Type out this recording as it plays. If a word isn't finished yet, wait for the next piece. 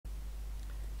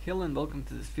Hello and welcome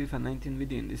to this FIFA 19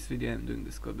 video. In this video I'm doing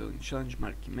the squad building challenge,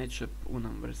 marquee matchup,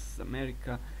 UNAM versus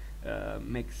America,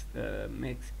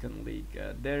 Mexican League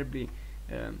derby.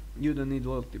 You don't need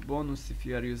loyalty bonus if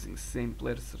you are using same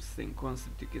players or same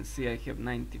concept. You can see I have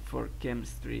 94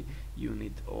 chemistry, you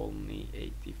need only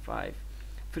 85.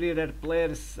 Free rare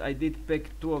players, I did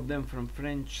pick 2 of them from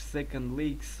French second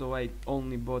league, so I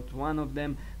only bought 1 of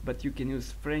them, but you can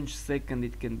use French second,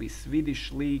 it can be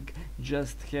Swedish league,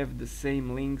 just have the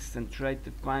same links and try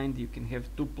to find. You can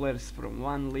have 2 players from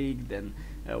one league, then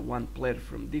 1 player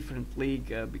from different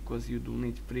league, because you do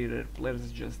need free rare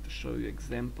players, just to show you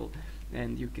example,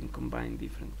 and you can combine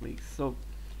different leagues. So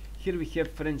here we have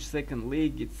French second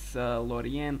league, it's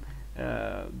Lorient,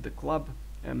 the club.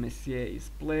 Messier is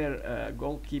player,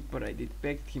 goalkeeper, I did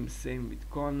pack him, same with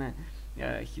Kone,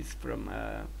 he's from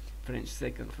French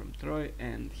second from Troyes,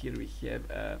 and here we have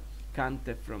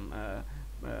Kante from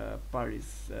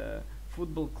Paris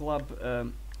football club.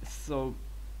 So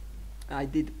I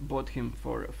did bought him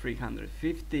for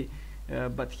 350,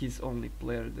 but he's only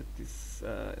player that is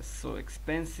so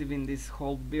expensive in this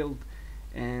whole build,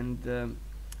 and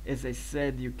as I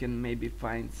said, you can maybe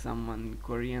find someone in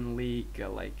Korean league,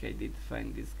 like I did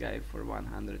find this guy for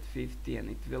 150,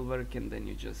 and it will work. And then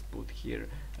you just put here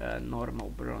normal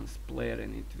bronze player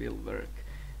and it will work,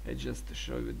 just to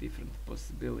show you different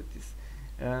possibilities.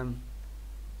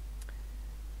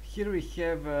 Here we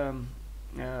have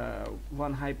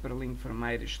one hyperlink from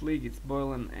Irish league, it's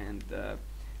Boylan and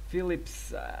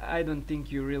Phillips. I don't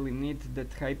think you really need that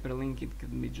hyperlink, it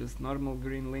can be just normal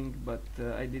green link, but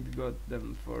I did got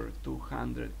them for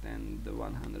 200 and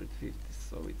 150,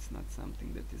 so it's not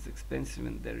something that is expensive,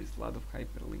 and there is a lot of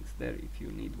hyperlinks there if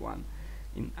you need one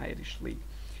in Irish league.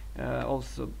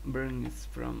 Also Burn is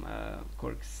from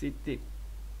Cork City,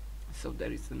 so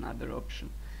there is another option.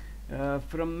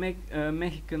 From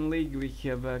Mexican league we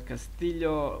have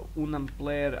Castillo, UNAM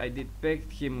player. I did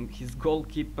pack him, his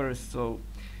goalkeeper, so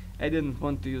I didn't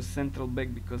want to use central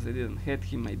back because I didn't have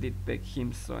him. I did pack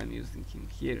him, so I'm using him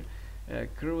here.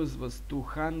 Cruz was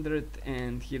 200,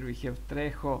 and here we have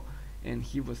Trejo, and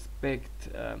he was packed,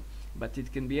 but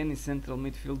it can be any central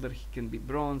midfielder. He can be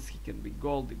bronze, he can be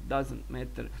gold, it doesn't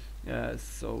matter.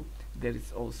 So there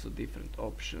is also different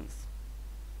options.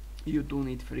 You do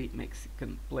need 2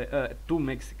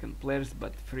 Mexican players,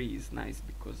 but 3 is nice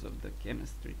because of the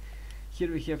chemistry. Here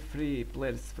we have 3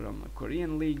 players from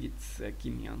Korean league, it's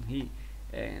Kim Yeon-hee,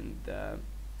 and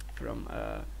from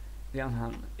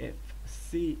Ryanghan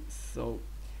FC, so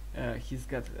he's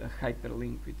got a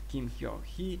hyperlink with Kim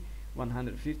Hyo-hee,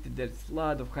 150. There's a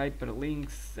lot of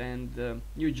hyperlinks, and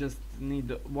you just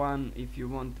need 1 if you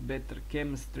want better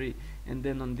chemistry, and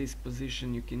then on this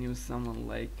position you can use someone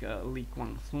like Lee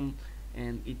Kwang-sun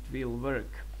and it will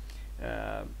work.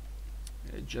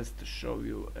 Just to show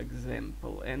you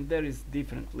example, and there is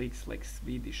different leagues like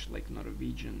Swedish, like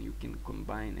Norwegian, you can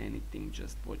combine anything,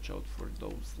 just watch out for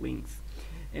those links.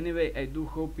 Anyway, I do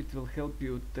hope it will help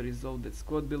you to resolve that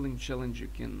squad building challenge. You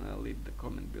can leave the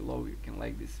comment below, you can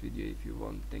like this video if you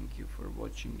want. Thank you for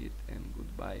watching it, and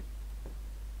goodbye.